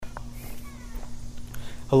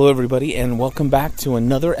Hello, everybody, and welcome back to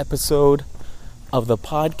another episode of the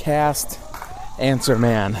podcast Answer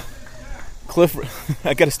Man. Cliff,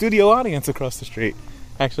 I got a studio audience across the street.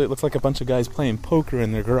 Actually, it looks like a bunch of guys playing poker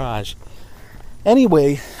in their garage.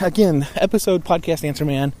 Anyway, again, episode podcast Answer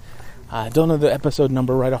Man. I don't know the episode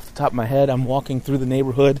number right off the top of my head. I'm walking through the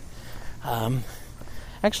neighborhood.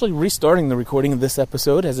 Actually restarting the recording of this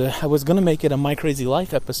episode as I was going to make it a My Crazy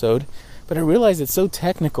Life episode, but I realized it's so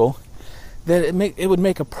technical that it would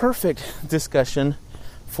make a perfect discussion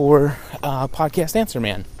for podcast Answer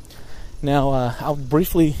Man. Now, I'll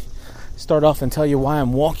briefly start off and tell you why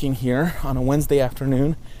I'm walking here on a Wednesday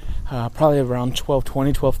afternoon, probably around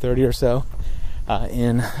 12:20, 12:30 or so,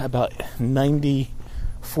 in about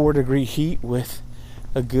 94-degree heat with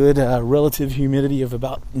a good relative humidity of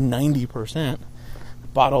about 90%.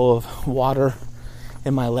 Bottle of water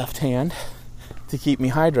in my left hand to keep me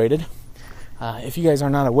hydrated. If you guys are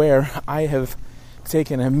not aware, I have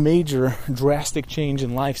taken a major drastic change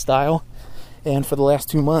in lifestyle, and for the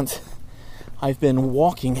last 2 months I've been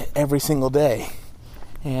walking every single day,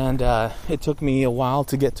 and it took me a while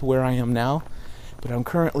to get to where I am now, but I'm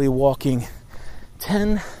currently walking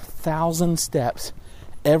 10,000 steps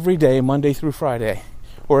every day, Monday through Friday,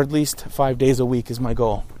 or at least 5 days a week is my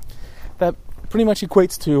goal. That pretty much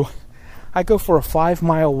equates to, I go for a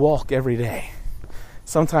 5-mile walk every day.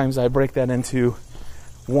 Sometimes I break that into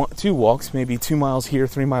 2 walks, maybe 2 miles here,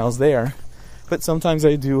 3 miles there. But sometimes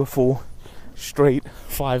I do a full, straight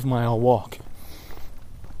 5-mile walk.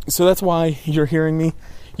 So that's why you're hearing me.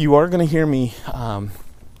 You are going to hear me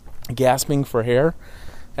gasping for air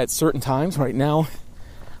at certain times. Right now,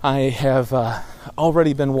 I have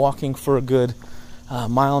already been walking for a good 1.5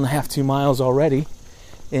 miles, 2 miles already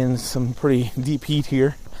in some pretty deep heat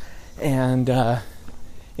here. And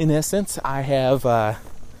in essence, I have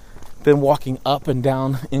been walking up and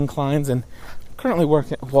down inclines and currently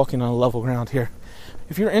walking on level ground here.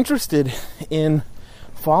 If you're interested in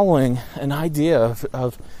following an idea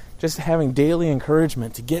of just having daily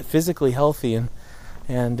encouragement to get physically healthy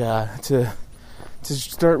and to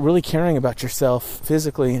start really caring about yourself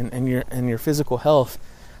physically and your physical health,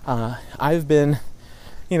 I've been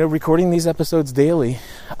recording these episodes daily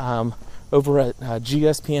over at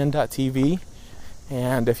gspn.tv.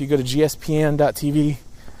 And if you go to gspn.tv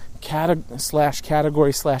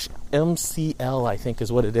 /category/MCL, I think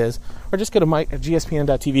is what it is, or just go to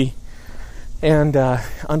gspn.tv and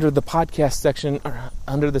under the podcast section, or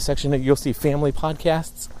under the section that you'll see family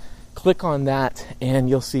podcasts, click on that and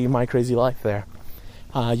you'll see My Crazy Life there.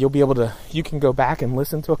 You'll be able to, you can go back and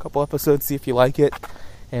listen to a couple episodes, see if you like it.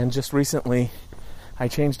 And just recently I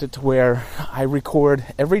changed it to where I record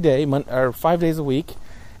every day, or 5 days a week,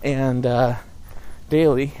 and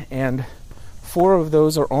daily, and 4 of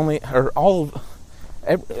those are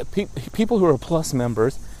people who are Plus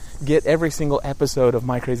members get every single episode of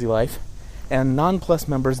My Crazy Life, and non-Plus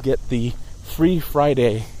members get the free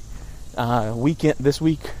Friday this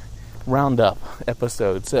week roundup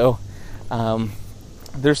episode. So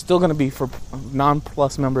there's still going to be, for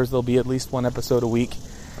non-Plus members, there'll be at least 1 episode a week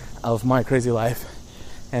of My Crazy Life.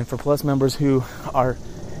 And for Plus members who are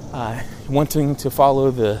wanting to follow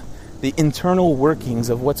the internal workings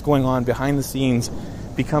of what's going on behind the scenes,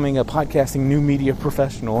 becoming a podcasting new media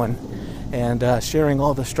professional and sharing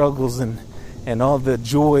all the struggles and all the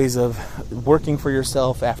joys of working for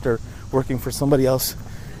yourself after working for somebody else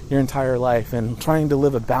your entire life, and trying to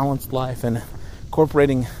live a balanced life and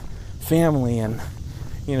incorporating family and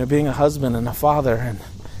being a husband and a father and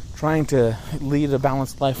trying to lead a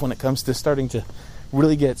balanced life when it comes to starting to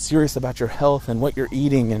really get serious about your health and what you're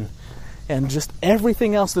eating and just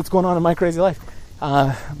everything else that's going on in My Crazy Life.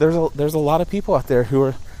 There's a lot of people out there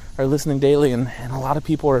who are listening daily, and a lot of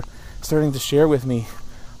people are starting to share with me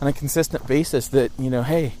on a consistent basis that,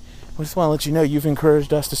 hey, we just want to let you know you've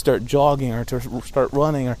encouraged us to start jogging or to start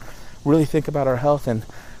running or really think about our health. And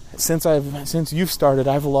since you've started,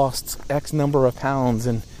 I've lost X number of pounds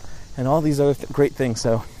and all these other great things.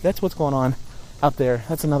 So that's what's going on out there.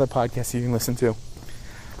 That's another podcast you can listen to.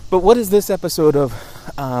 But what is this episode of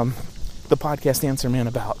the podcast Answer Man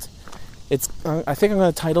about? I think I'm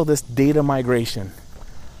going to title this Data Migration.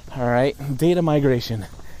 All right, data migration.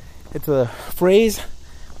 It's a phrase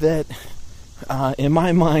that, in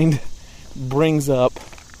my mind, brings up,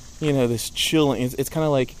 this chilling. It's kind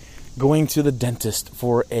of like going to the dentist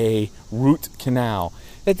for a root canal.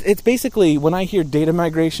 It's basically, when I hear data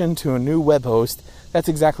migration to a new web host, that's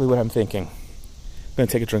exactly what I'm thinking. I'm going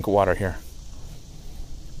to take a drink of water here.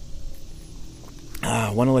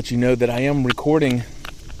 I want to let you know that I am recording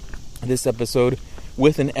this episode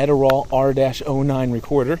with an Edirol R-09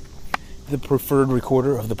 recorder, the preferred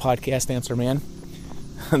recorder of the podcast Answer Man.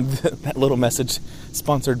 that little message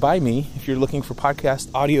sponsored by me. If you're looking for podcast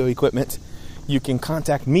audio equipment, you can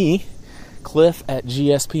contact me, Cliff at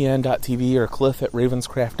gspn.tv or Cliff at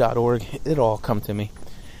ravenscraft.org. It'll all come to me.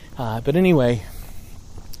 But anyway,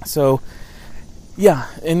 so yeah,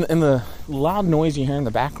 in the loud noise you hear in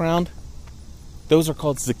the background, those are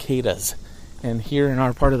called cicadas. And here in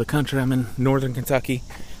our part of the country, I'm in northern Kentucky,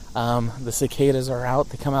 the cicadas are out.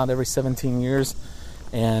 They come out every 17 years,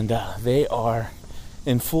 and they are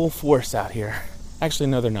in full force out here. Actually,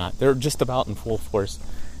 no, they're not. They're just about in full force.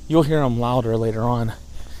 You'll hear them louder later on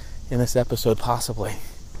in this episode, possibly.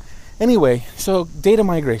 Anyway, so data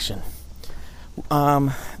migration.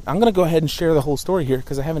 I'm going to go ahead and share the whole story here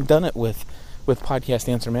because I haven't done it with Podcast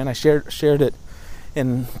Answer Man. I shared it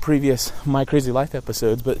in previous My Crazy Life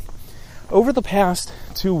episodes, but over the past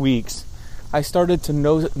 2 weeks, I started to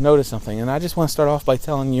notice something, and I just want to start off by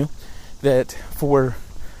telling you that for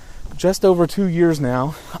just over 2 years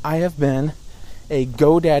now, I have been a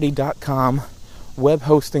GoDaddy.com web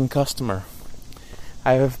hosting customer.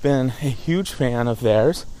 I have been a huge fan of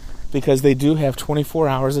theirs because they do have 24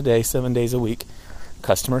 hours a day, 7 days a week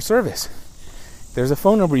customer service. There's a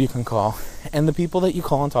phone number you can call, and the people that you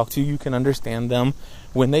call and talk to, you can understand them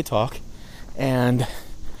when they talk, and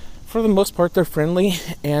for the most part, they're friendly,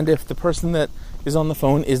 and if the person that is on the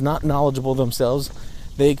phone is not knowledgeable themselves,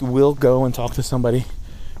 they will go and talk to somebody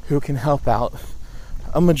who can help out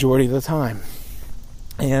a majority of the time.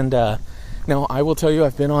 And now, I will tell you,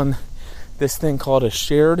 I've been on this thing called a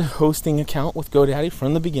shared hosting account with GoDaddy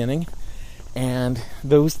from the beginning, and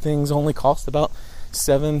those things only cost about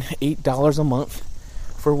 $7-8 a month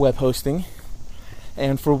for web hosting.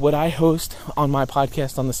 And for what I host on my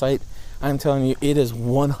podcast on the site, I'm telling you, it is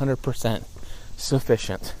 100%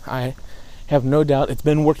 sufficient. I have no doubt it's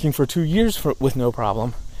been working for 2 years with no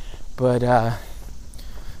problem. But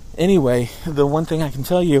anyway, the one thing I can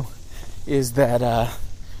tell you is that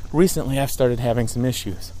recently I've started having some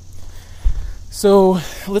issues. So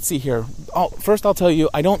let's see here. First, I'll tell you,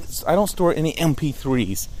 I don't store any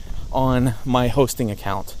MP3s on my hosting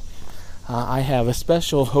account. I have a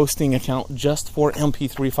special hosting account just for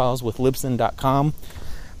MP3 files with Libsyn.com.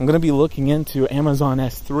 I'm going to be looking into Amazon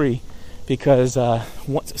S3 because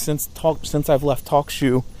since I've left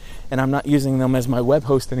TalkShoe and I'm not using them as my web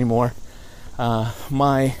host anymore,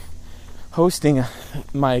 my cost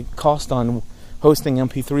on hosting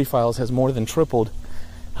MP3 files has more than tripled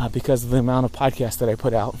because of the amount of podcasts that I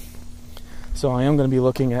put out. So I am going to be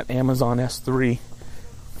looking at Amazon S3.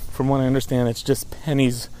 From what I understand, it's just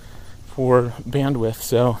pennies for bandwidth,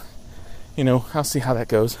 so I'll see how that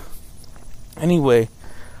goes. Anyway,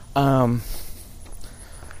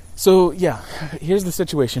 so yeah, here's the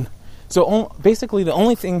situation. So basically the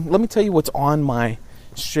only thing, let me tell you what's on my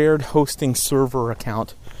shared hosting server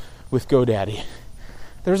account with GoDaddy.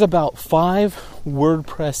 There's about 5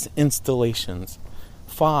 WordPress installations.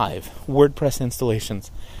 5 WordPress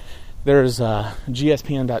installations. There's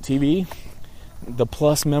gspn.tv, the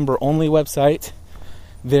Plus member only website.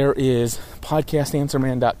 There is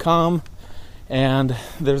podcastanswerman.com, and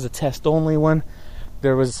there's a test only one.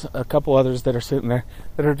 There was a couple others that are sitting there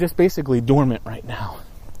that are just basically dormant right now.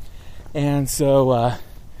 And so,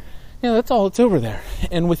 that's all that's over there.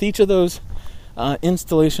 And with each of those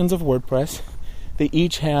installations of WordPress, they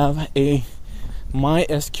each have a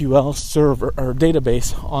MySQL server or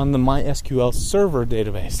database on the MySQL server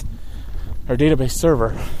database or database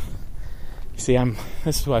server. See,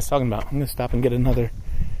 this is what I was talking about. I'm going to stop and get another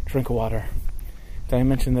drink of water. Did I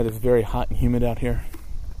mention that it's very hot and humid out here?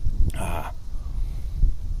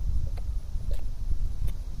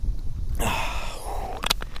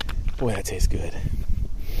 Boy, that tastes good.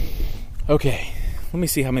 Okay, let me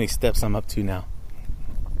see how many steps I'm up to now.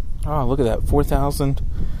 Oh, look at that,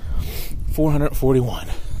 4,441.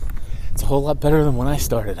 It's a whole lot better than when I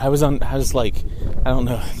started. I was like, I don't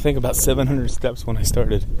know, I think about 700 steps when I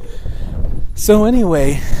started. So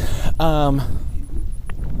anyway,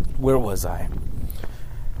 where was I?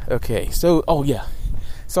 Okay, so,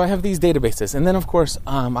 So I have these databases. And then, of course,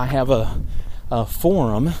 I have a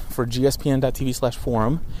forum for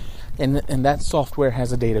gspn.tv/forum. And that software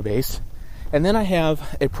has a database. And then I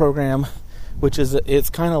have a program which it's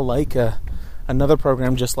kind of like another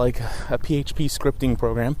program, just like a PHP scripting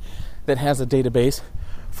program that has a database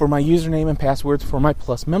for my username and passwords for my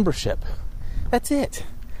Plus membership. That's it.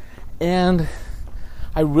 And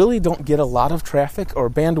I really don't get a lot of traffic or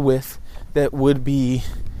bandwidth that would be,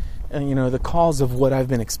 the cause of what I've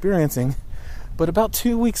been experiencing. But about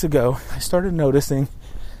 2 weeks ago, I started noticing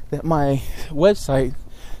that my website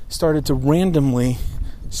started to randomly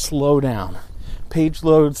slow down. Page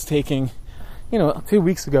loads taking, 2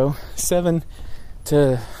 weeks ago, 7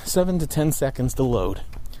 to 7 to 10 seconds to load.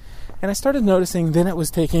 And I started noticing then it was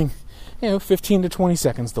taking, 15 to 20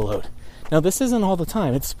 seconds to load. Now, this isn't all the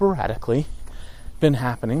time. It's sporadically been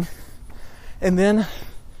happening. And then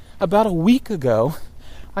about a week ago,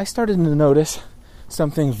 I started to notice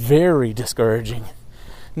something very discouraging.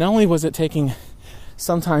 Not only was it taking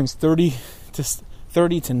sometimes 30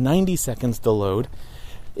 to 90 seconds to load,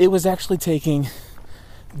 it was actually taking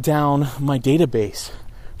down my database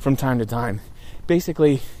from time to time.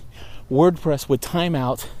 Basically, WordPress would time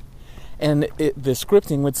out and the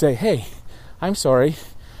scripting would say, hey, I'm sorry,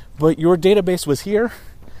 but your database was here,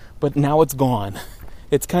 but now it's gone.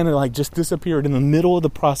 It's kind of like just disappeared in the middle of the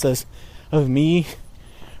process of me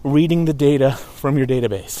reading the data from your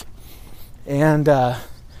database. And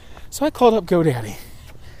so I called up GoDaddy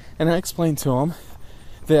and I explained to them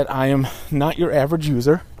that I am not your average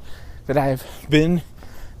user, that I have been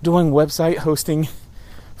doing website hosting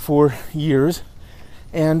for years,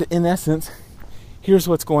 and in essence, here's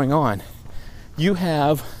what's going on. You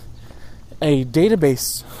have a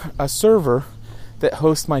database, a server that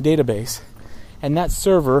hosts my database, and that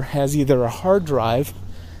server has either a hard drive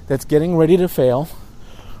that's getting ready to fail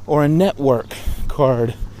or a network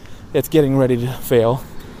card that's getting ready to fail,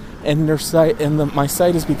 and their site my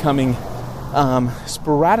site is becoming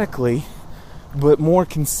sporadically but more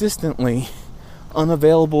consistently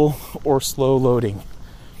unavailable or slow loading.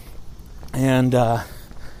 And the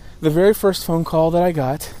very first phone call that I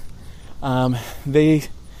got, they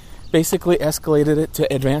basically escalated it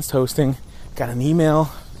to advanced hosting, got an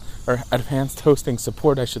email, or advanced hosting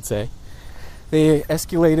support, I should say. They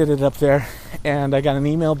escalated it up there, and I got an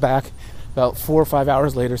email back about 4 or 5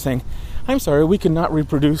 hours later saying, I'm sorry, we could not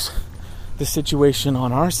reproduce the situation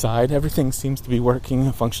on our side. Everything seems to be working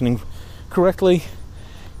and functioning correctly.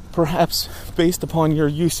 Perhaps based upon your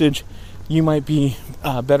usage, you might be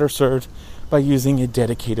better served by using a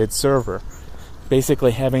dedicated server.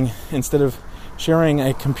 Basically having, instead of sharing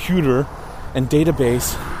a computer and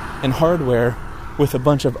database and hardware with a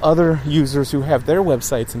bunch of other users who have their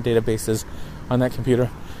websites and databases on that computer,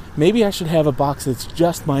 maybe I should have a box that's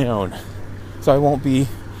just my own, so I won't be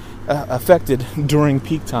affected during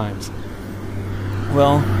peak times.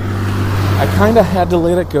 Well, I kind of had to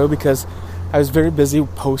let it go because I was very busy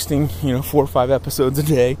posting, 4 or 5 episodes a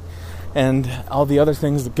day, and all the other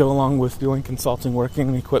things that go along with doing consulting, working,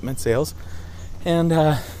 and equipment sales. And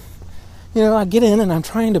I get in and I'm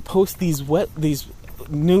trying to post these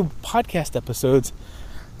new podcast episodes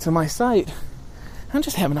to my site. I'm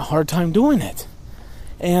just having a hard time doing it.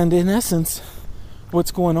 And in essence,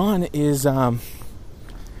 what's going on is,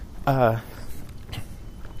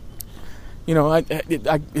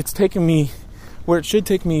 it's taken me where it should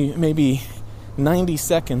take me maybe 90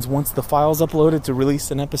 seconds once the file's uploaded to release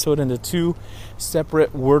an episode into 2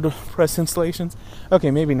 separate WordPress installations. Okay,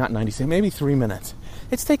 maybe not 90 seconds, maybe 3 minutes.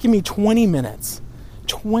 It's taking me 20 minutes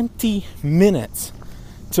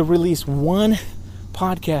to release one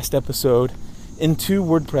podcast episode in 2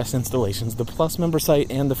 WordPress installations, the Plus member site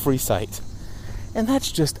and the free site. And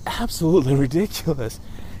that's just absolutely ridiculous.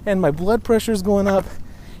 And my blood pressure's going up,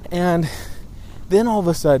 and then all of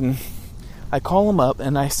a sudden, I call them up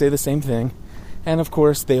and I say the same thing. And of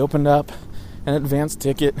course, they opened up an advanced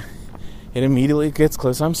ticket. It immediately gets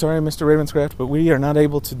closed. I'm sorry, Mr. Ravenscraft, but we are not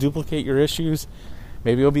able to duplicate your issues.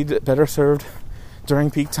 Maybe you'll be better served during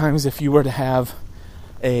peak times if you were to have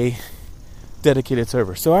a dedicated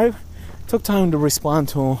server. So I took time to respond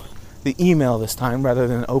to the email this time rather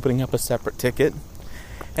than opening up a separate ticket.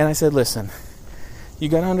 And I said, listen, you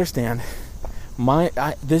got to understand,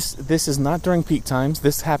 this is not during peak times.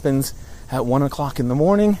 This happens at 1 o'clock in the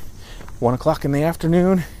morning, 1 o'clock in the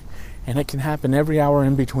afternoon, and it can happen every hour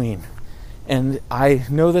in between. And I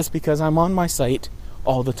know this because I'm on my site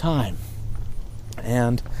all the time.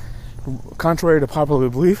 And contrary to popular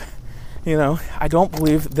belief, I don't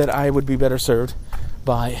believe that I would be better served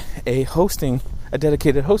by a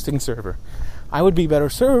dedicated hosting server. I would be better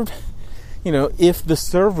served, if the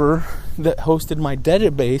server that hosted my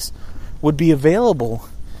database would be available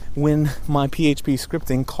when my PHP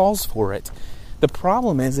scripting calls for it. The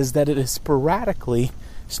problem is that it is sporadically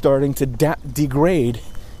starting to degrade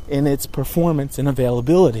in its performance and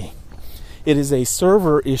availability. It is a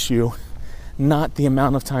server issue, not the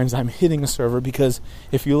amount of times I'm hitting a server, because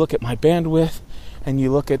if you look at my bandwidth and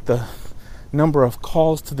you look at the number of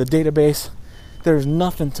calls to the database, there's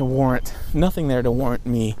nothing there to warrant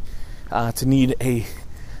me to need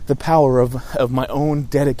the power of my own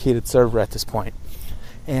dedicated server at this point.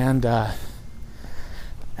 And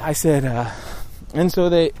I said, and so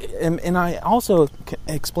and I also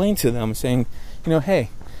explained to them saying, hey,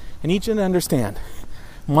 I need you to understand,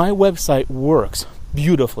 My website works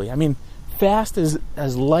beautifully. I mean, fast as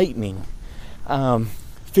lightning,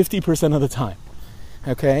 50% of the time.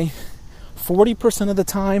 Okay? 40% of the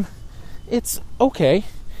time, it's okay.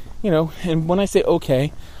 And when I say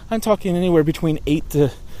okay, I'm talking anywhere between 8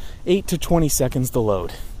 to 20 seconds to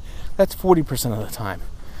load. That's 40% of the time.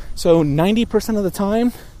 So 90% of the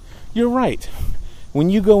time, you're right. When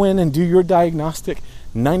you go in and do your diagnostic,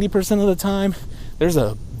 90% of the time, there's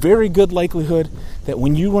a very good likelihood that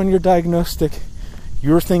when you run your diagnostic,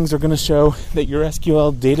 your things are going to show that your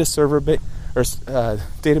SQL data server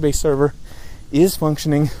database server is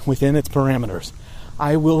functioning within its parameters.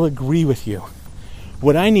 I will agree with you.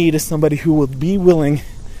 What I need is somebody who will be willing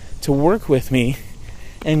to work with me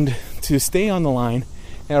and to stay on the line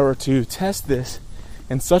or to test this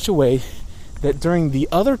in such a way that during the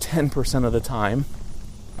other 10% of the time,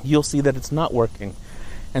 you'll see that it's not working.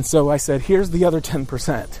 And so I said, here's the other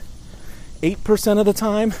 10%. 8% of the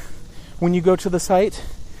time, when you go to the site,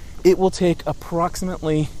 it will take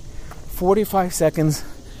approximately 45 seconds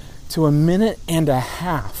to a minute and a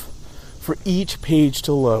half for each page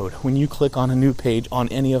to load when you click on a new page on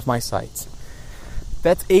any of my sites.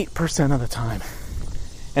 That's 8% of the time.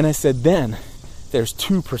 And I said, then there's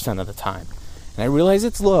 2% of the time. And I realize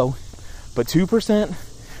it's low, but 2%,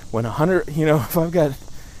 when 100, if I've got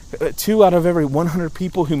 2 out of every 100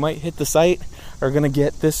 people who might hit the site are going to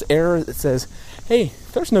get this error that says, hey,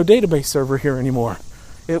 there's no database server here anymore.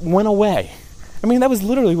 It went away. I mean, that was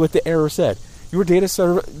literally what the error said. Your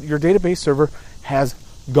database server has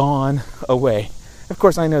gone away. Of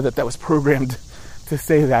course, I know that was programmed to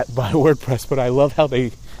say that by WordPress, but I love how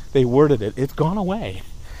they worded it. It's gone away.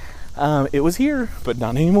 It was here, but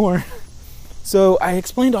not anymore. So I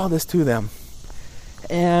explained all this to them.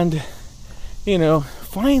 And,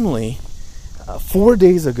 finally, 4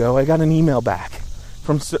 days ago, I got an email back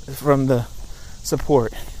from the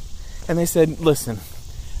support. And they said, listen,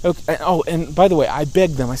 okay, and by the way, I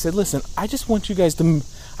begged them. I said, listen, I just want you guys to,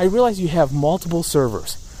 I realize you have multiple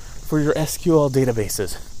servers for your SQL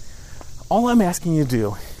databases. All I'm asking you to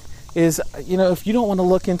do is, if you don't want to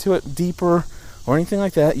look into it deeper or anything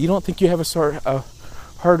like that, you don't think you have a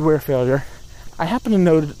hardware failure, I happen to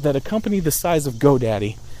know that a company the size of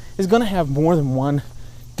GoDaddy is going to have more than one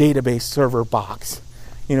database server box,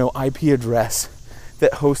 IP address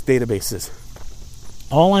that hosts databases.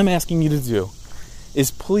 All I'm asking you to do is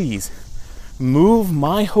please move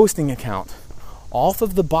my hosting account off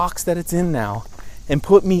of the box that it's in now and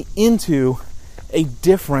put me into a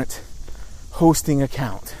different hosting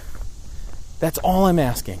account. That's all I'm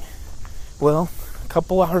asking. Well, a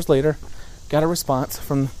couple hours later, got a response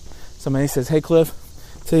from somebody who says, hey Cliff,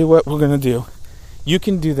 tell you what we're going to do. You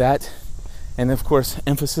can do that, and of course,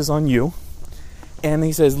 emphasis on you. And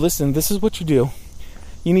he says, listen, this is what you do.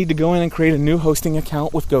 You need to go in and create a new hosting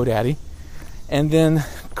account with GoDaddy, and then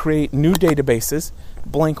create new databases,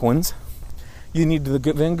 blank ones. You need to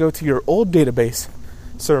then go to your old database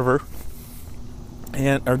server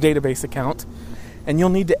or database account, and you'll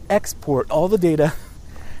need to export all the data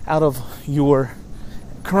out of your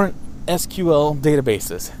current SQL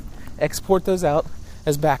databases. Export those out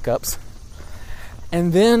as backups,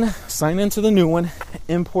 and then sign into the new one,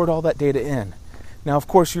 import all that data in. Now, of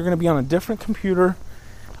course, you're going to be on a different computer,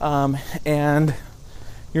 and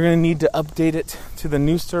you're going to need to update it to the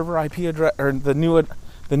new server IP address, or the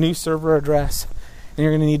new server address, and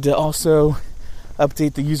you're going to need to also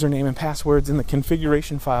update the username and passwords in the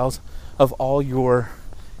configuration files of all your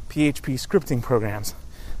PHP scripting programs.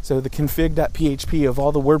 So the config.php of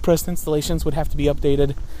all the WordPress installations would have to be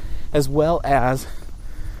updated, as well as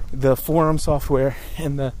the forum software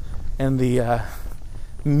and the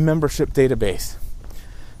membership database.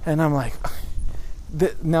 And I'm like,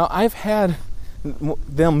 now I've had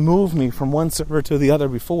them move me from one server to the other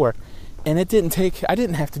before, and I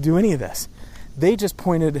didn't have to do any of this. They just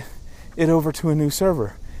pointed it over to a new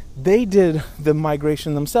server. They did the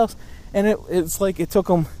migration themselves, and it's like it took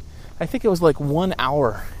them, I think it was like 1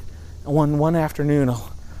 hour, one afternoon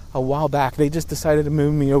a while back. They just decided to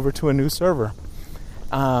move me over to a new server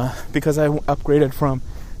because I upgraded from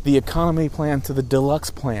the economy plan to the deluxe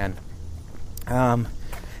plan.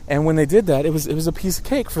 And when they did that, it was a piece of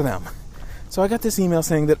cake for them. So I got this email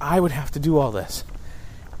saying that I would have to do all this.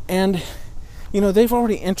 And, they've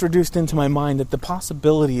already introduced into my mind that the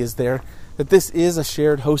possibility is there that this is a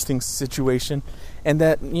shared hosting situation, and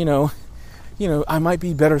that, I might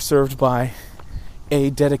be better served by a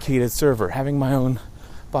dedicated server, having my own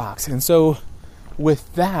box. And so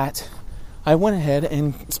with that, I went ahead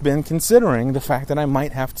and been considering the fact that I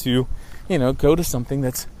might have to, go to something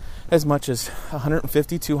that's as much as $150,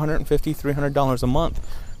 $250, $300 a month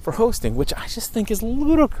for hosting, which I just think is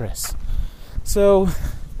ludicrous. So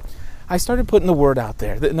I started putting the word out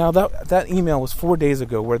there. Now that email was 4 days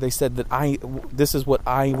ago, where they said that this is what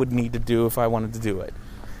I would need to do if I wanted to do it.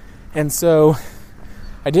 And so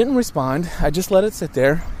I didn't respond. I just let it sit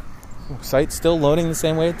there. Site's still loading the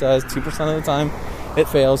same way it does. 2% of the time it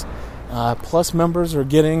fails. Plus members are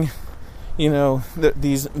getting,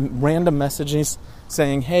 these random messages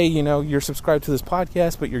saying, hey, you're subscribed to this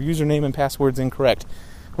podcast, but your username and password's incorrect.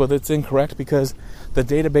 Well, it's incorrect because the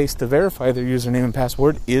database to verify their username and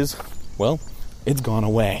password is, it's gone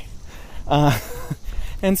away.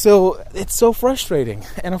 And so it's so frustrating.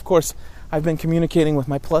 And of course, I've been communicating with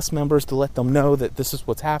my Plus members to let them know that this is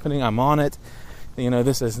what's happening. I'm on it.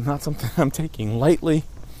 This is not something I'm taking lightly.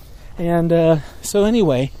 And so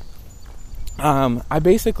anyway, I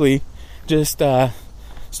basically just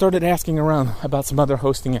started asking around about some other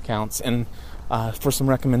hosting accounts and for some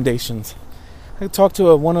recommendations. I talked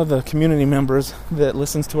to one of the community members that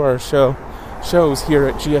listens to our shows here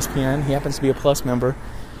at GSPN. He happens to be a Plus member.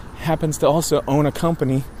 Happens to also own a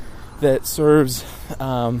company that serves,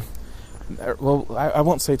 I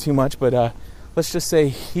won't say too much, but let's just say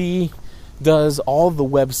he does all the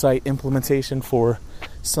website implementation for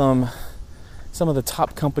some of the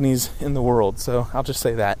top companies in the world. So I'll just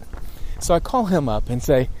say that. So I call him up and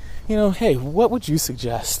say, hey, what would you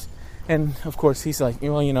suggest? And of course he's like,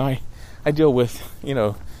 I deal with,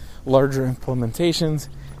 larger implementations,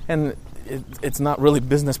 and it's not really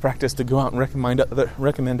business practice to go out and recommend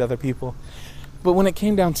other people. But when it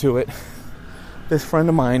came down to it, this friend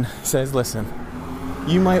of mine says, listen,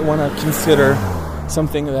 you might want to consider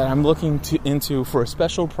something that I'm looking into for a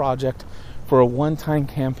special project for a one-time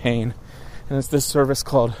campaign, and it's this service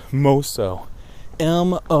called Mosso,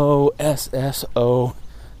 MOSSO.com.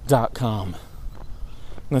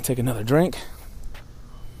 I'm going to take another drink.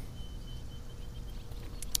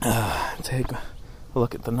 Take a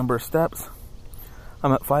look at the number of steps.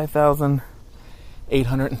 I'm at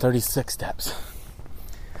 5,836 steps.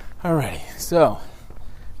 Alrighty, so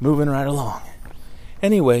moving right along.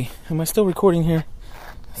 Anyway, am I still recording here?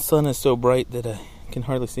 The sun is so bright that I can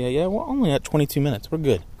hardly see it. Yeah, we're only at 22 minutes. We're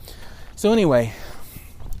good. So anyway,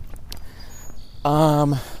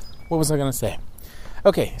 what was I going to say?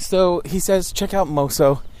 Okay, so he says, check out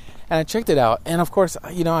Mosso. And I checked it out. And of course,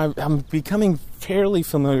 I'm becoming fairly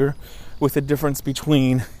familiar with the difference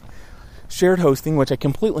between shared hosting, which I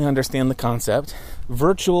completely understand the concept,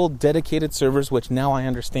 virtual dedicated servers, which now I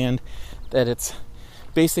understand that it's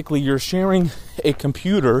basically you're sharing a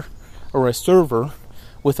computer or a server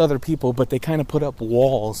with other people, but they kind of put up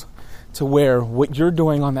walls to where what you're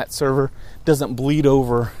doing on that server doesn't bleed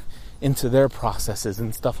over into their processes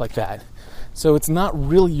and stuff like that. So it's not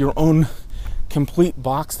really your own complete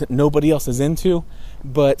box that nobody else is into,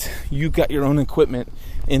 but you've got your own equipment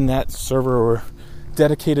in that server or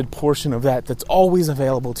dedicated portion of that's always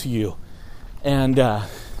available to you. And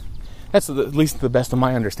that's at least the best of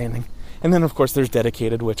my understanding. And then of course there's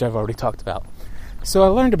dedicated, which I've already talked about. So I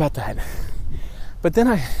learned about that. But then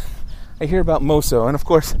I hear about Mosso, and of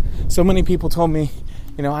course so many people told me,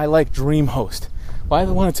 I like DreamHost. Well, I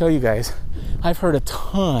want to tell you guys, I've heard a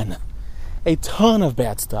ton of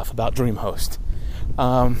bad stuff about DreamHost.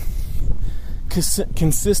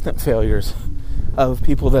 Consistent failures of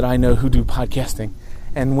people that I know who do podcasting,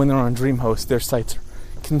 and when they're on DreamHost, their sites are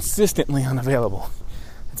consistently unavailable.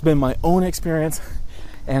 It's been my own experience,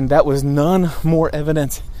 and that was none more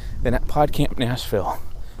evident than at PodCamp Nashville.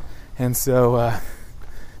 And so,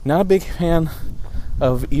 not a big fan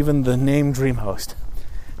of even the name DreamHost.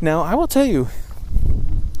 Now, I will tell you,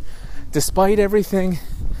 despite everything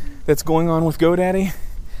that's going on with GoDaddy,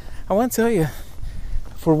 I want to tell you,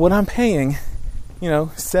 for what I'm paying,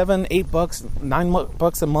 $7, $8,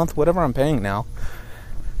 $9 a month, whatever I'm paying now,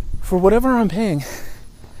 for whatever I'm paying,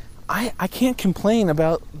 I can't complain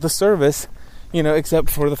about the service, except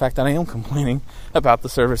for the fact that I am complaining about the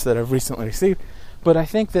service that I've recently received. But I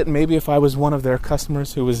think that maybe if I was one of their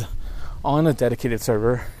customers who was on a dedicated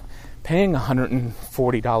server, paying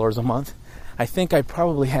 $140 a month, I think I'd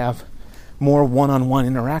probably have more one-on-one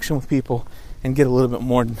interaction with people and get a little bit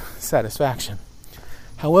more satisfaction.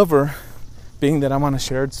 However, being that I'm on a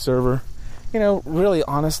shared server, really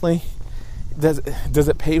honestly, does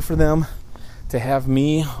it pay for them to have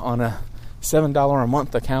me on a $7 a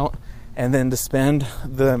month account and then to spend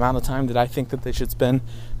the amount of time that I think that they should spend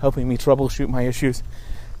helping me troubleshoot my issues?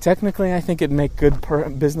 Technically, I think it'd make good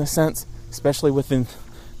business sense, especially with the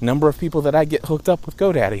number of people that I get hooked up with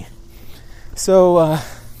GoDaddy. So,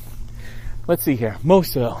 let's see here.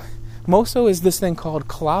 Mosso. Mosso is this thing called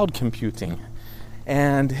cloud computing.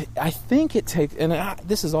 And I think it takes, and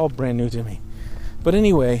this is all brand new to me, But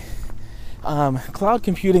anyway, cloud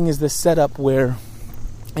computing is this setup where,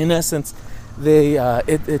 in essence, you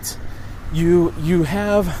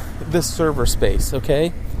have this server space,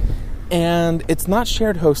 okay? And it's not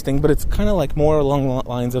shared hosting, but it's kind of like more along the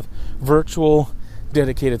lines of virtual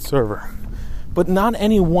dedicated server. But not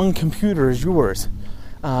any one computer is yours.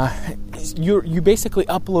 You basically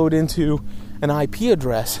upload into an IP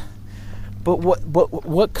address, but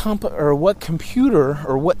what computer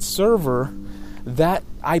or what server that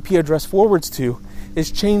IP address forwards to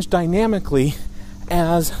is changed dynamically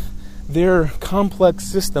as their complex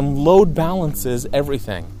system load balances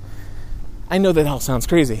everything. I know that all sounds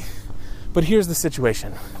crazy, but here's the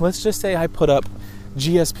situation. Let's just say I put up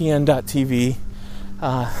gspn.tv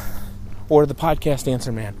or the podcast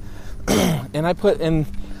Answer Man, and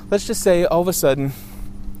let's just say all of a sudden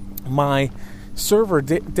my server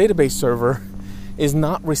database server is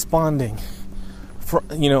not responding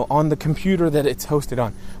on the computer that it's hosted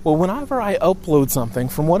on. Well, whenever I upload something,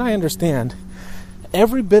 from what I understand,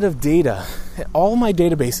 every bit of data, all my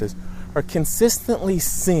databases are consistently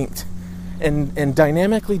synced and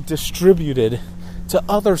dynamically distributed to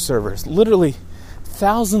other servers. Literally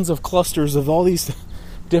thousands of clusters of all these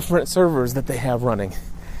different servers that they have running.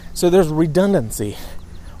 So there's redundancy.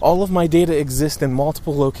 All of my data exists in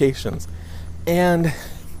multiple locations. And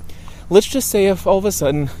let's just say if all of a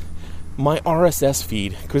sudden my RSS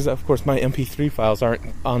feed, because of course my MP3 files aren't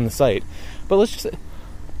on the site, but let's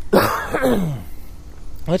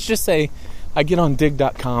just say I get on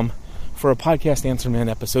dig.com for a podcast Answer Man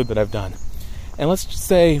episode that I've done. And let's just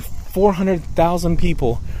say 400,000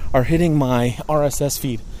 people are hitting my RSS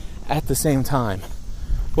feed at the same time.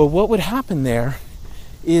 Well, what would happen there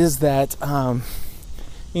is that,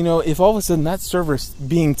 if all of a sudden that server's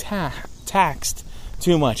being taxed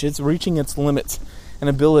too much, it's reaching its limits and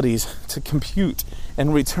abilities to compute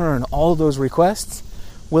and return all of those requests,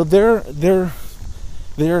 well, their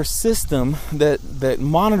system that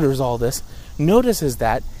monitors all this notices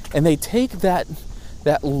that, and they take that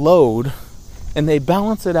load and they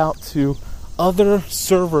balance it out to other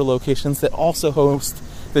server locations that also host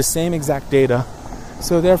the same exact data.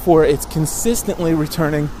 So therefore, it's consistently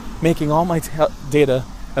returning, making all my data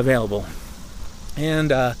available.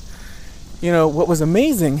 And what was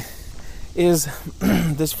amazing is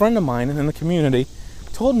this friend of mine in the community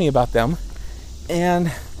told me about them,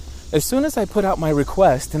 and as soon as I put out my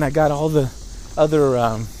request and I got all the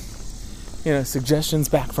other suggestions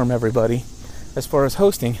back from everybody as far as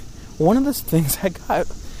hosting, one of the things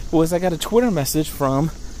I got a Twitter message from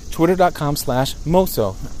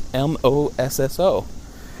twitter.com/Mosso, Mosso,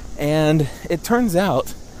 and it turns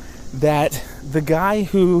out that the guy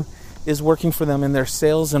who is working for them in their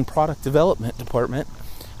sales and product development department,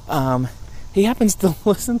 he happens to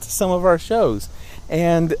listen to some of our shows,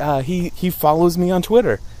 and he follows me on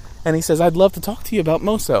Twitter, and he says, I'd love to talk to you about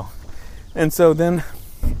Mosso. And so then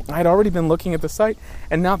I'd already been looking at the site,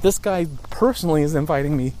 and now this guy personally is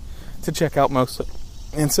inviting me to check out Mosso.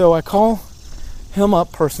 And so I call him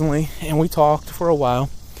up personally, and we talked for a while,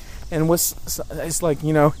 and it's like,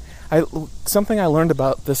 something I learned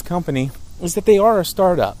about this company is that they are a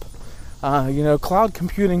startup. Cloud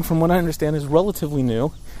computing, from what I understand, is relatively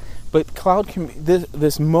new, but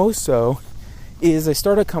this Mosso is a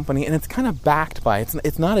startup company, and it's kind of backed by,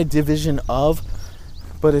 it's not a division of,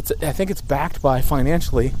 but I think it's backed by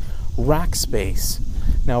financially Rackspace.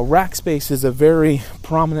 Now, Rackspace is a very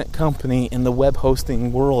prominent company in the web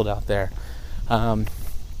hosting world out there.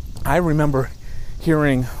 I remember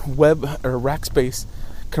hearing Rackspace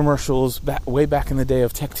commercials way back in the day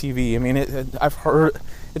of Tech TV. I mean, I've heard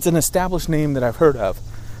it's an established name that I've heard of,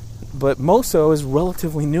 but Mosso is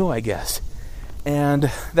relatively new, I guess. And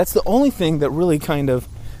that's the only thing that really kind of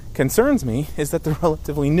concerns me, is that they're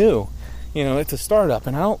relatively new. It's a startup,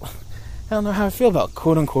 and I don't know how I feel about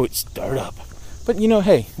quote-unquote startup. But,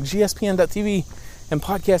 hey, gspn.tv and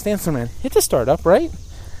Podcast Answer Man, it's a startup, right?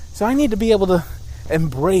 So I need to be able to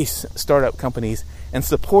embrace startup companies and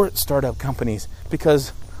support startup companies,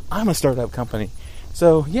 because I'm a startup company.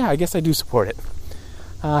 So, yeah, I guess I do support it.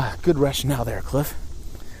 Good rationale there, Cliff.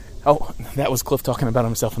 Oh, that was Cliff talking about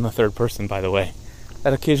himself in the third person, by the way.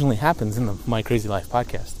 That occasionally happens in the My Crazy Life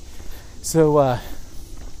podcast. So,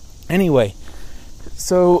 anyway,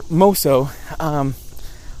 so Mosso,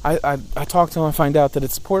 I talked to him, I find out that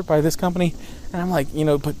it's supported by this company, and I'm like,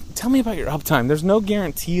 but tell me about your uptime. There's no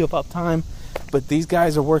guarantee of uptime, but these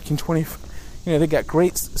guys are working they got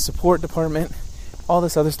great support department, all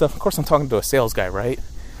this other stuff. Of course, I'm talking to a sales guy, right?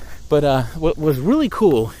 But what was really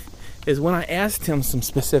cool is when I asked him some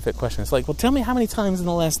specific questions, like, well, tell me how many times in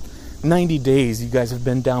the last 90 days you guys have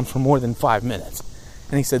been down for more than 5 minutes.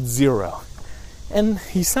 And he said 0. And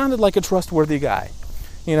he sounded like a trustworthy guy.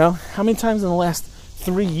 You know, how many times in the last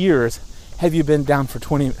 3 years have you been down for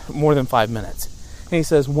more than 5 minutes? And he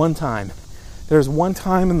says, one time. There's one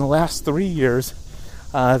time in the last 3 years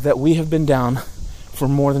that we have been down for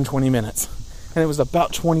more than 20 minutes. And it was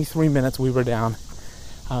about 23 minutes we were down.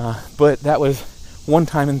 But that was one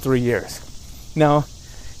time in 3 years. Now,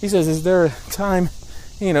 he says, is there a time,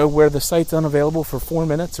 you know, where the site's unavailable for 4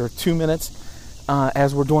 minutes or 2 minutes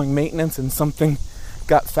as we're doing maintenance and something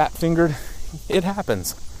got fat-fingered? It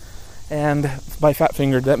happens. And by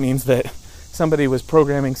fat-fingered, that means that somebody was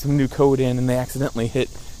programming some new code in and they accidentally hit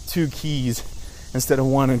 2 keys instead of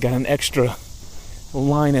 1 and got an extra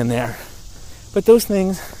line in there. But those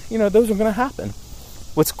things, you know, those are going to happen.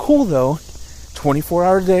 What's cool, though,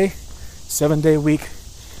 24-hour a day, 7-day a week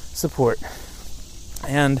support.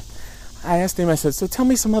 And I asked him, I said, so tell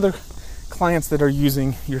me some other clients that are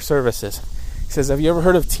using your services. He says, have you ever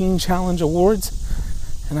heard of Teen Challenge Awards?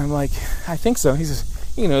 And I'm like, I think so. He says,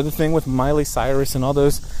 you know, the thing with Miley Cyrus and all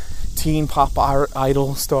those teen pop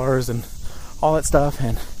idol stars and all that stuff.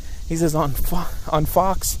 And he says on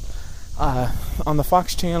Fox, on the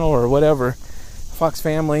Fox channel or whatever, Fox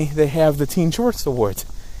Family, they have the Teen Choice Awards.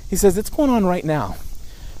 He says, it's going on right now.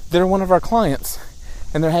 They're one of our clients,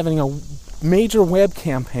 and they're having a major web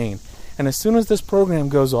campaign. And as soon as this program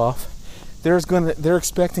goes off, they're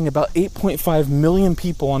expecting about 8.5 million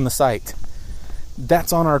people on the site.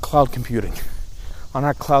 That's on our cloud computing, on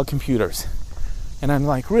our cloud computers. And I'm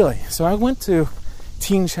like, really? So I went to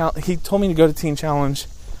Teen Challenge. He told me to go to Teen Challenge,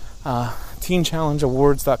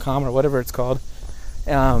 teenchallengeawards.com or whatever it's called.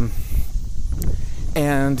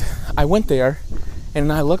 And I went there,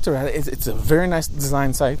 and I looked around. It's a very nice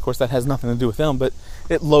design site. Of course, that has nothing to do with them, but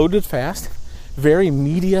it loaded fast. Very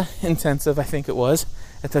media intensive, I think it was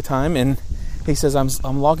at the time. And he says,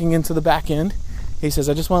 I'm logging into the back end. He says,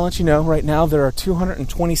 I just want to let you know, right now there are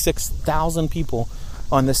 226,000 people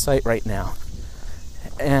on this site right now.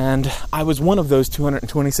 And I was one of those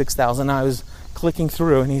 226,000. I was clicking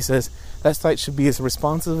through, and he says, that site should be as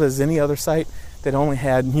responsive as any other site that only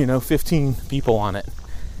had, 15 people on it.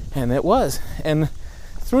 And it was. And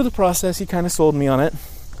through the process, he kind of sold me on it.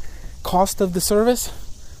 Cost of the service,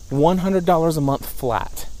 $100 a month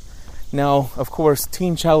flat. Now, of course,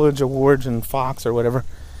 Teen Challenge Awards and Fox or whatever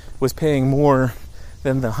was paying more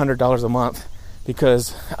than the $100 a month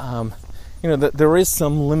because, there is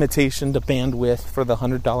some limitation to bandwidth for the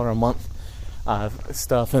 $100 a month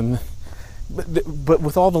stuff. But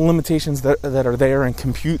with all the limitations that are there and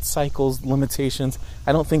compute cycles limitations,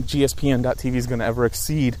 I don't think GSPN.TV is going to ever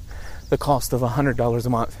exceed the cost of $100 a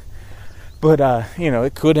month. But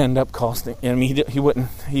it could end up costing. I mean,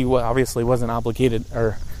 he obviously wasn't obligated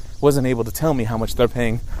or wasn't able to tell me how much they're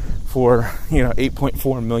paying for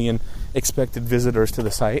 8.4 million expected visitors to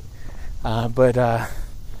the site. But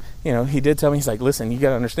he did tell me, he's like, listen, you got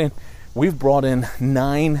to understand, we've brought in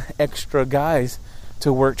 9 extra guys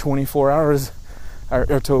to work 24 hours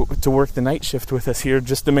or to work the night shift with us here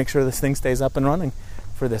just to make sure this thing stays up and running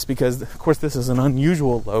for this, because of course this is an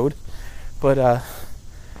unusual load, but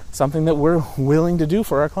something that we're willing to do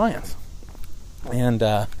for our clients. And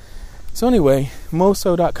so anyway,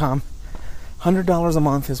 Moso.com, $100 a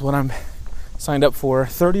month is what I'm signed up for.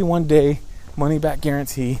 31-day money-back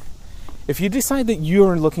guarantee. If you decide that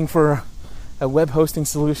you're looking for a web hosting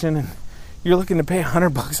solution and you're looking to pay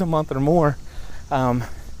 $100 a month or more,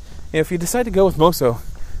 if you decide to go with Moso,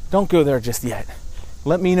 don't go there just yet.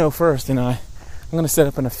 Let me know first, and I'm going to set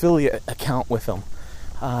up an affiliate account with them.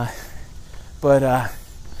 But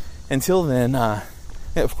until then,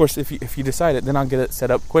 of course, if you decide it, then I'll get it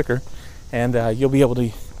set up quicker, and you'll be able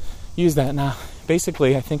to use that. Now,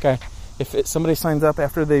 basically, I think if somebody signs up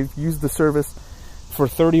after they've used the service for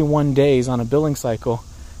 31 days on a billing cycle,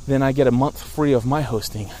 then I get a month free of my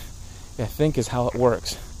hosting. I think is how it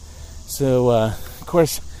works. So, of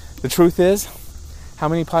course, the truth is, how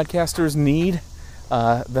many podcasters need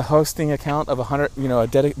the hosting account of 100,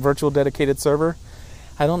 a virtual dedicated server?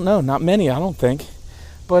 I don't know. Not many, I don't think.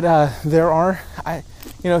 But there are.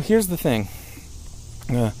 Here's the thing.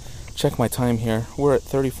 I'm going to check my time here. We're at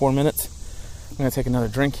 34 minutes. I'm going to take another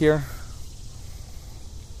drink here.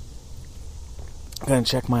 I'm going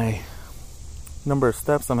to check my number of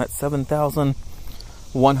steps. I'm at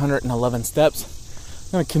 7,111 steps.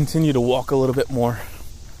 I'm going to continue to walk a little bit more.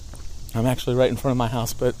 I'm actually right in front of my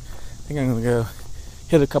house, but I think I'm going to go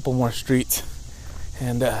hit a couple more streets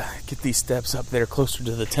and get these steps up there closer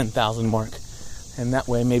to the 10,000 mark. And that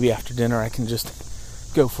way, maybe after dinner, I can just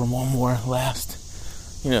go for one more last,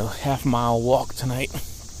 half-mile walk tonight,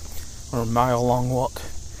 or a mile-long walk.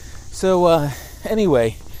 So,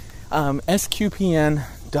 anyway, sqpn.com,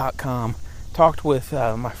 talked with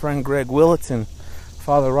my friend Greg Willits and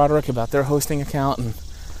Father Roderick about their hosting account,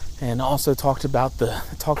 and also talked to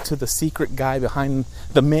the secret guy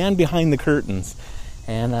the man behind the curtains.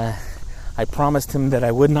 And I promised him that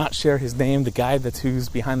I would not share his name, the guy who's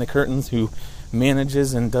behind the curtains, who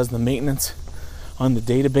manages and does the maintenance on the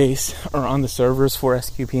database or on the servers for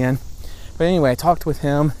SQPN. But anyway, I talked with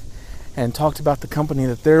him and talked about the company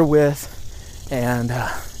that they're with, and I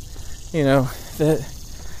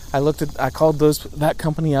called that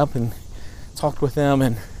company up and talked with them,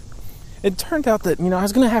 and it turned out that I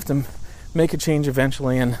was going to have to make a change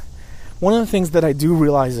eventually. And one of the things that I do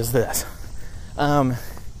realize is this: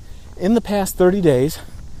 in the past 30 days,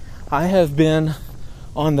 I have been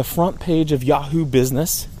on the front page of Yahoo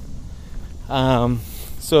Business. I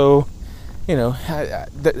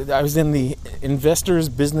was in the Investors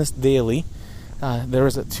Business Daily. There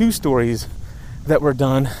was 2 stories that were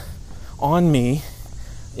done on me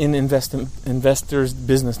in Investors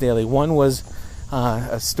Business Daily. One was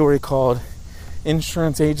a story called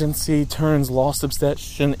 "Insurance Agency Turns Lost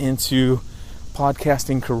Obsession into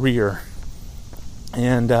Podcasting Career,"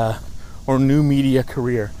 and or New Media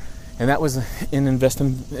Career, and that was in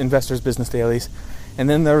Investors Business Dailies. And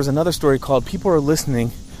then there was another story called "People Are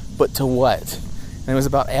Listening, but to What?" And it was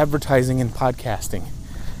about advertising and podcasting.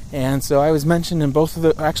 And so I was mentioned in both of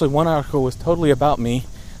actually one article was totally about me,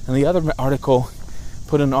 and the other article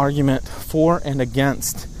put an argument for and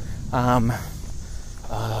against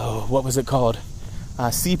what was it called?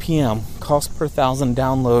 CPM, cost per 1,000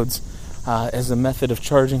 downloads, as a method of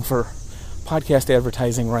charging for podcast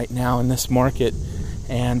advertising right now in this market.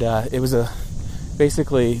 And it was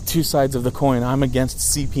basically 2 sides of the coin. I'm against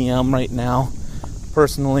CPM right now,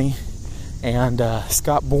 personally, and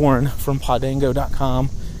Scott Bourne from Podango.com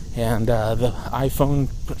and the iPhone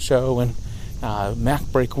Show and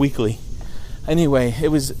MacBreak Weekly. Anyway, it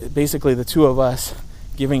was basically the 2 of us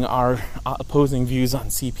giving our opposing views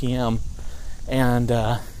on CPM. And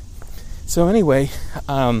so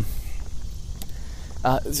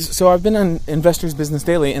I've been on Investors Business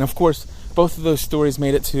Daily, and of course both of those stories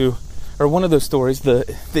made it to, or one of those stories,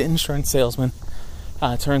 the insurance salesman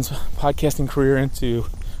turns podcasting career into,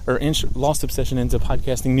 or lost obsession into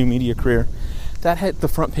podcasting new media career. That hit the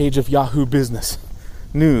front page of Yahoo Business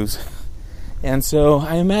News. And so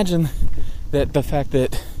I imagine that the fact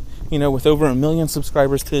that, with over 1 million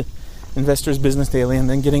subscribers to Investors Business Daily, and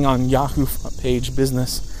then getting on Yahoo front page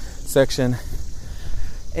business section,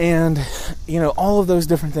 and all of those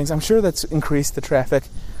different things, I'm sure that's increased the traffic.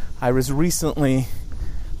 I was recently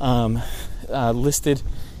listed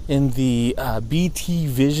in the BT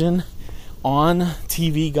Vision on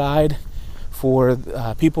TV guide for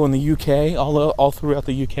people in the UK, all throughout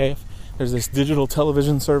the UK. There's this digital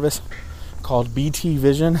television service called BT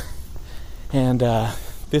Vision, and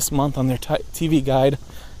this month on their TV guide,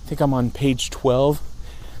 I think I'm on page 12,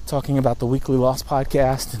 talking about the Weekly Lost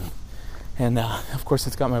podcast, and of course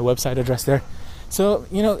it's got my website address there. So,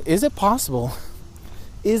 is it possible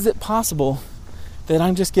that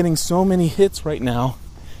I'm just getting so many hits right now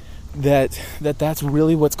that's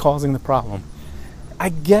really what's causing the problem? I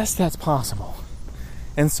guess that's possible.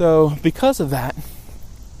 And so because of that,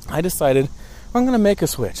 I decided I'm going to make a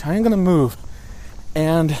switch. I am going to move.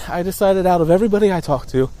 And I decided, out of everybody I talked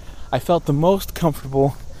to, I felt the most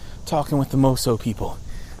comfortable talking with the Moso people.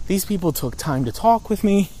 These people took time to talk with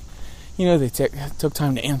me. They took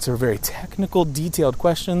time to answer very technical, detailed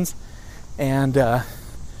questions, and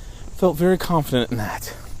felt very confident in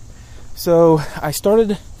that. So I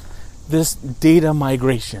started this data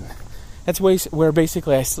migration. That's where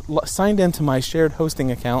basically I signed into my shared hosting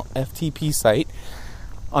account, FTP site,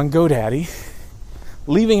 on GoDaddy,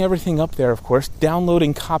 leaving everything up there, of course,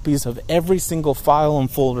 downloading copies of every single file and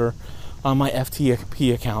folder on my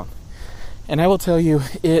FTP account. And I will tell you,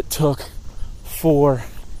 it took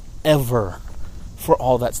forever for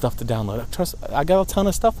all that stuff to download. I got a ton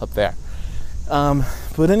of stuff up there.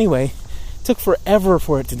 But anyway, it took forever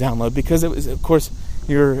for it to download because it was, of course,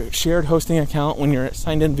 your shared hosting account. When you're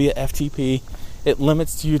signed in via FTP, it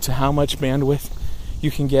limits you to how much bandwidth you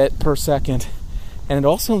can get per second. And it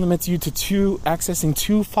also limits you to accessing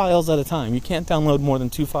 2 files at a time. You can't download more than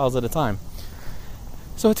 2 files at a time.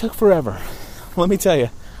 So it took forever. Let me tell you,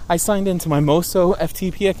 I signed into my Moso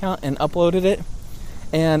FTP account and uploaded it.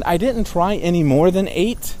 And I didn't try any more than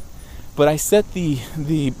 8, but I set the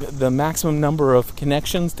maximum number of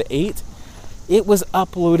connections to 8. It was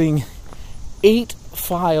uploading 8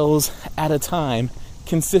 files at a time,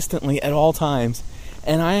 consistently at all times.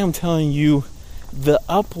 And I am telling you, the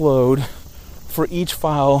upload for each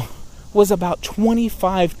file was about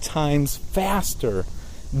 25 times faster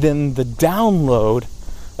than the download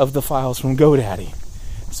of the files from GoDaddy.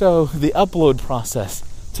 So the upload process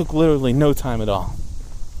took literally no time at all.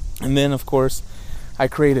 And then, of course, I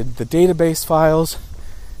created the database files,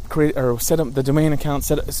 set up the domain account,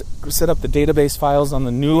 set up the database files on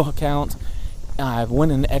the new account. I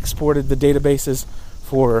went and exported the databases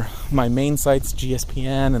for my main sites,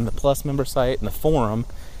 GSPN and the Plus member site and the forum,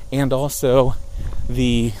 and also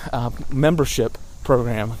the membership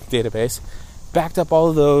program database. Backed up all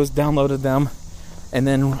of those, downloaded them, and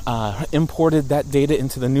then imported that data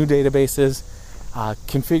into the new databases,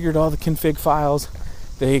 configured all the config files.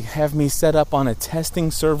 They have me set up on a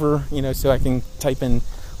testing server, so I can type in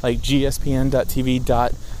like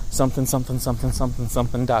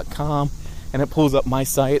gspn.tv.something.com, and it pulls up my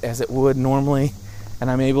site as it would normally. And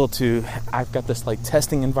I've got this like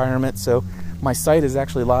testing environment, so my site is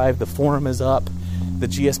actually live, the forum is up, the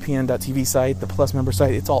gspn.tv site, the Plus member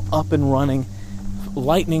site, it's all up and running,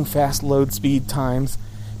 lightning fast load speed times,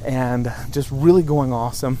 and just really going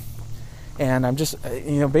awesome. And I'm just,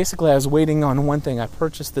 basically I was waiting on one thing. I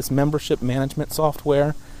purchased this membership management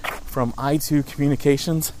software from i2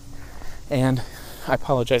 Communications, and I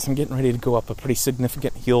apologize, I'm getting ready to go up a pretty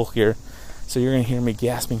significant hill here, so you're going to hear me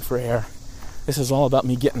gasping for air. This is all about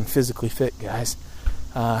me getting physically fit, guys.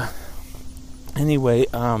 Anyway,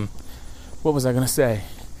 what was I going to say?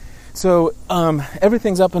 So,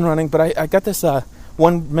 everything's up and running, but I got this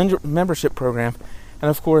one membership program, and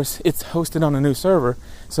of course, it's hosted on a new server.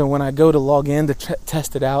 So when I go to log in to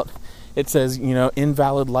test it out, it says,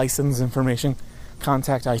 invalid license information,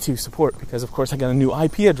 contact i2 support, because of course I got a new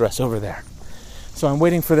IP address over there. So I'm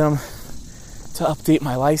waiting for them to update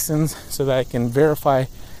my license so that I can verify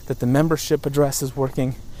that the membership address is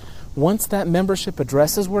working. Once that membership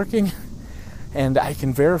address is working, and I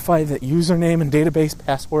can verify that username and database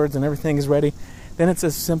passwords and everything is ready, then it's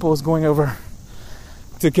as simple as going over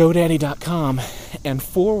to GoDaddy.com and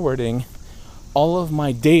forwarding all of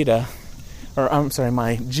my data,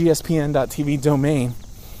 my gspn.tv domain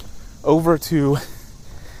over to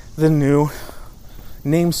the new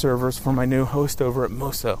name servers for my new host over at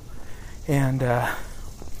Moso. And,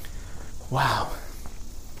 wow.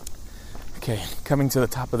 Okay, coming to the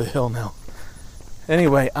top of the hill now.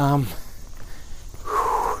 Anyway,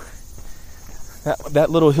 that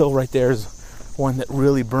little hill right there is one that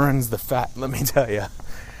really burns the fat, let me tell you.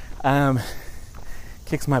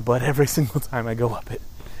 Kicks my butt every single time I go up it,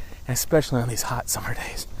 and especially on these hot summer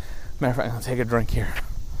days. Matter of fact, I'm going to take a drink here.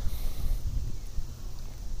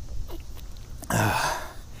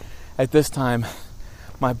 At this time,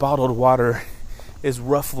 my bottled water is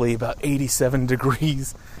roughly about 87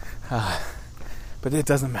 degrees, but it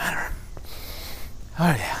doesn't matter.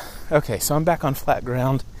 Oh yeah. Okay, so I'm back on flat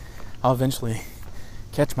ground. I'll eventually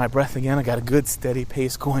catch my breath again. I got a good steady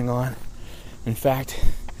pace going on. In fact,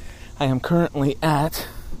 I am currently at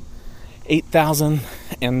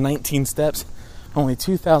 8,019 steps. Only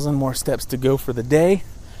 2,000 more steps to go for the day,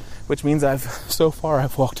 which means I've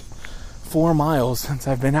walked 4 miles since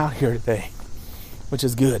I've been out here today, which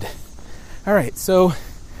is good. All right, so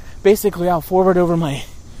basically I'll forward over my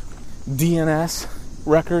DNS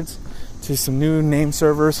records to some new name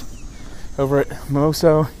servers over at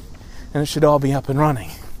Moso, and it should all be up and running.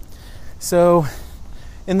 So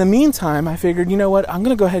in the meantime, I figured, you know what, I'm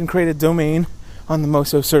going to go ahead and create a domain on the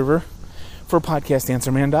Moso server for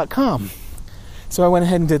podcastanswerman.com. So I went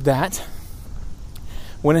ahead and did that.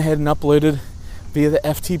 Went ahead and uploaded via the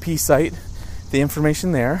FTP site the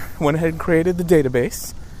information there. Went ahead and created the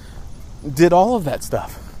database. Did all of that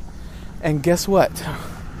stuff. And guess what?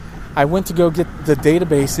 I went to go get the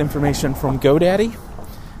database information from GoDaddy.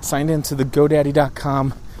 Signed into the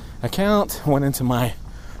GoDaddy.com account. Went into my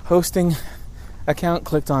hosting account.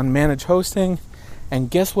 Clicked on Manage Hosting.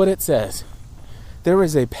 And guess what it says? There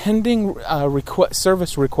is a pending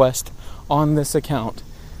service request on this account.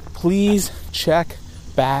 Please check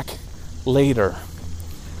back later.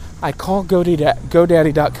 I call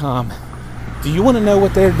GoDaddy.com. Do you want to know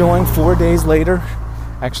what they're doing 4 days later?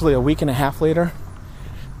 Actually, a week and a half later.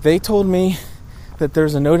 They told me that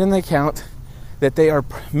there's a note in the account that they are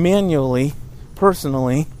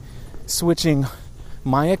personally switching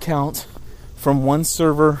my account from one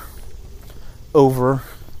server over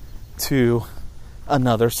to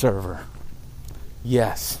another server.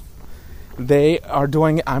 Yes. They are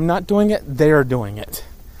doing it. I'm not doing it. They are doing it.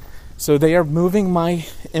 So they are moving my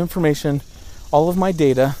information, all of my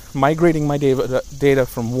data, migrating my data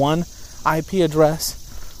from one IP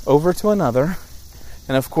address over to another.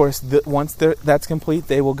 And of course, once that's complete,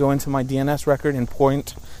 they will go into my DNS record and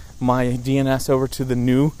point my DNS over to the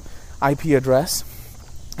new IP address.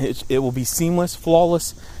 It will be seamless,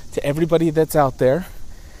 flawless to everybody that's out there.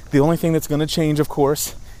 The only thing that's going to change, of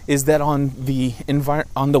course, is that on the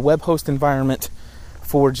on the web host environment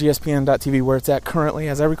for gspn.tv, where it's at currently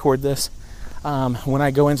as I record this, when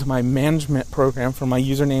I go into my management program for my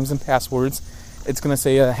usernames and passwords, it's going to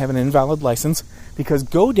say I have an invalid license because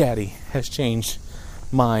GoDaddy has changed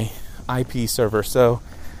my IP server. So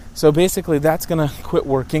basically that's going to quit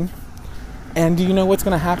working. And do you know what's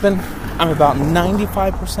going to happen? I'm about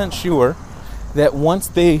 95% sure that once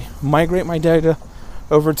they migrate my data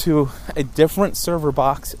over to a different server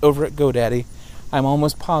box over at GoDaddy, I'm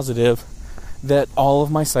almost positive that all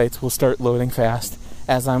of my sites will start loading fast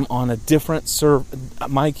as I'm on a different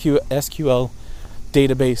MySQL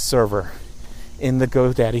database server in the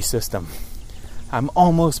GoDaddy system. I'm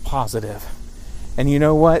almost positive. And you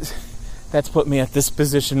know what? That's put me at this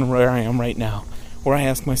position where I am right now, where I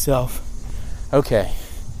ask myself, okay,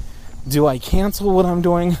 do I cancel what I'm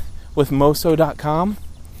doing with Moso.com,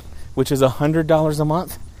 which is $100 a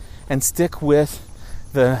month, and stick with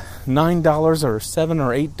the $9 or $7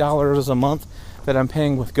 or $8 a month that I'm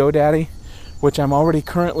paying with GoDaddy, which I'm already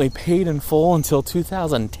currently paid in full until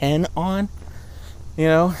 2010 on? You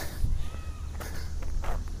know?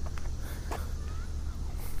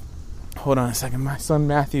 Hold on a second. My son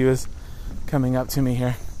Matthew is coming up to me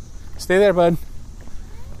here. Stay there, bud.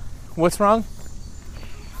 What's wrong?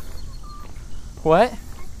 What?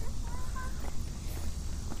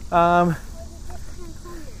 I'm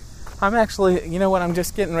actually, you know what? I'm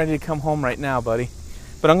just getting ready to come home right now, buddy.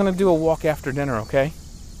 But I'm going to do a walk after dinner, okay?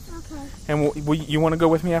 Okay. And you want to go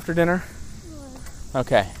with me after dinner? Yeah.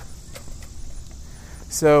 Okay.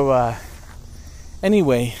 So,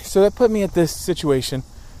 anyway, so that put me at this situation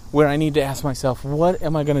where I need to ask myself, what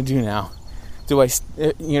am I going to do now? Do I,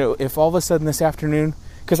 if all of a sudden this afternoon,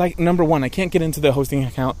 because number one, I can't get into the hosting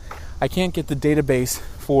account. I can't get the database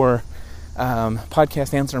for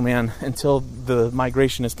Podcast Answer Man until the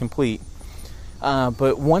migration is complete.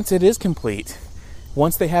 But once it is complete,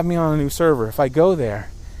 once they have me on a new server, if I go there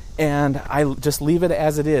and I just leave it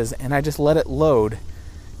as it is and I just let it load,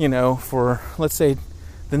 for, let's say,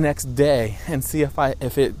 the next day and see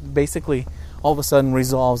if it basically all of a sudden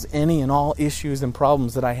resolves any and all issues and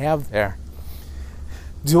problems that I have there.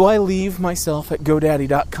 Do I leave myself at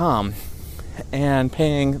GoDaddy.com and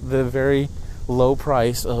paying the very low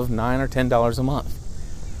price of $9 or $10 a month?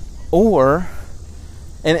 Or,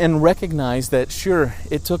 and recognize that, sure,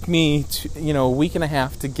 it took me a week and a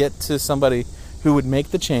half to get to somebody who would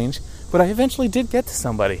make the change, but I eventually did get to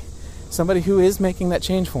somebody who is making that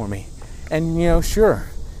change for me. And, sure,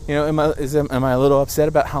 am I a little upset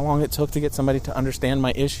about how long it took to get somebody to understand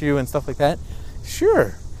my issue and stuff like that?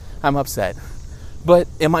 Sure, I'm upset. But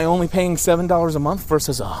am I only paying $7 a month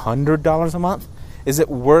versus $100 a month? Is it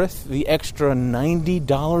worth the extra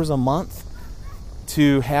 $90 a month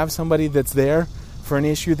to have somebody that's there for an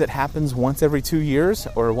issue that happens once every 2 years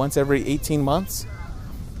or once every 18 months?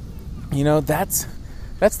 That's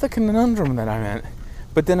the conundrum that I'm in.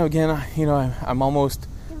 But then again, I'm almost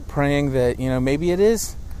praying that, maybe it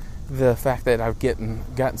is the fact that I've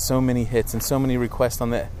gotten so many hits and so many requests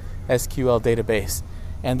on the SQL database.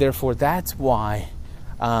 And therefore, that's why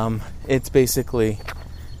it's basically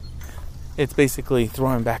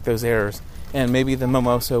throwing back those errors. And maybe the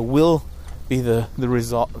Mimosa will be the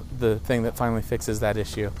result, the thing that finally fixes that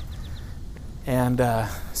issue. And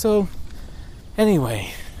so,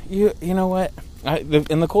 anyway, you know what?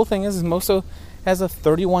 And the cool thing is Mimosa has a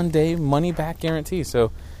 31-day money-back guarantee.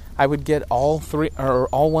 So I would get all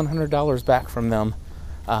 $100 back from them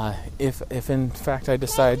if in fact I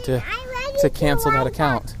decide to cancel that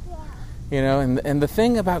account. And the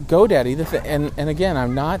thing about GoDaddy, and again,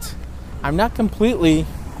 I'm not completely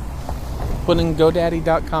putting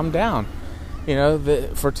GoDaddy.com down.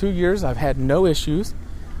 For 2 years I've had no issues.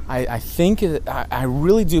 I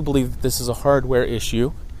really do believe that this is a hardware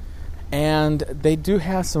issue, and they do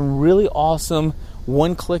have some really awesome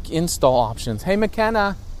one-click install options. Hey,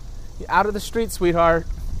 McKenna, out of the street, sweetheart.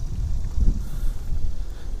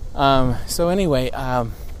 So anyway, I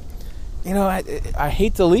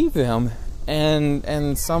hate to leave them,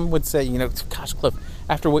 and some would say, gosh, Cliff,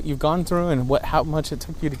 after what you've gone through and how much it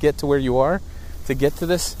took you to get to where you are, to get to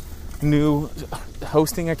this new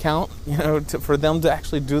hosting account, for them to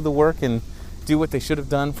actually do the work and do what they should have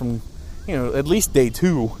done from, at least day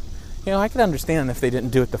 2. I could understand if they didn't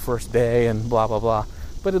do it the first day and blah, blah, blah.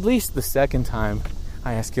 But at least the second time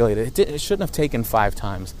I escalated. It shouldn't have taken 5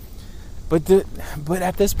 times. But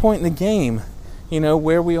at this point in the game,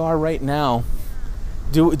 where we are right now,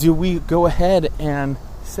 do we go ahead and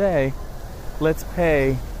say, let's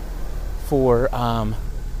pay for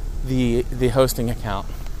the hosting account?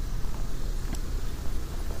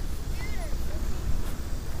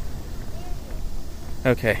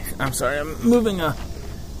 Okay, I'm sorry, I'm moving a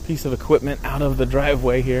piece of equipment out of the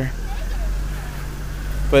driveway here.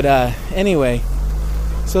 But anyway,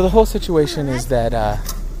 so the whole situation is that,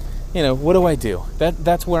 what do I do?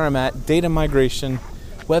 That's where I'm at. Data migration,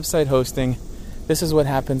 website hosting. This is what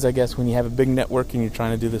happens, I guess, when you have a big network and you're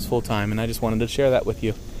trying to do this full time. And I just wanted to share that with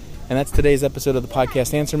you. And that's today's episode of the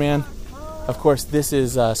podcast Answer Man. Of course, this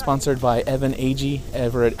is sponsored by Evan Agee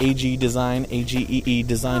over at AG Design,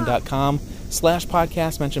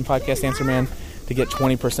 ageedesign.com/podcast. Mention Podcast Answer Man to get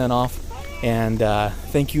 20% off. And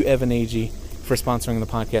thank you, Evan Agee, for sponsoring the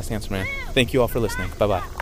podcast Answer Man. Thank you all for listening. Bye-bye.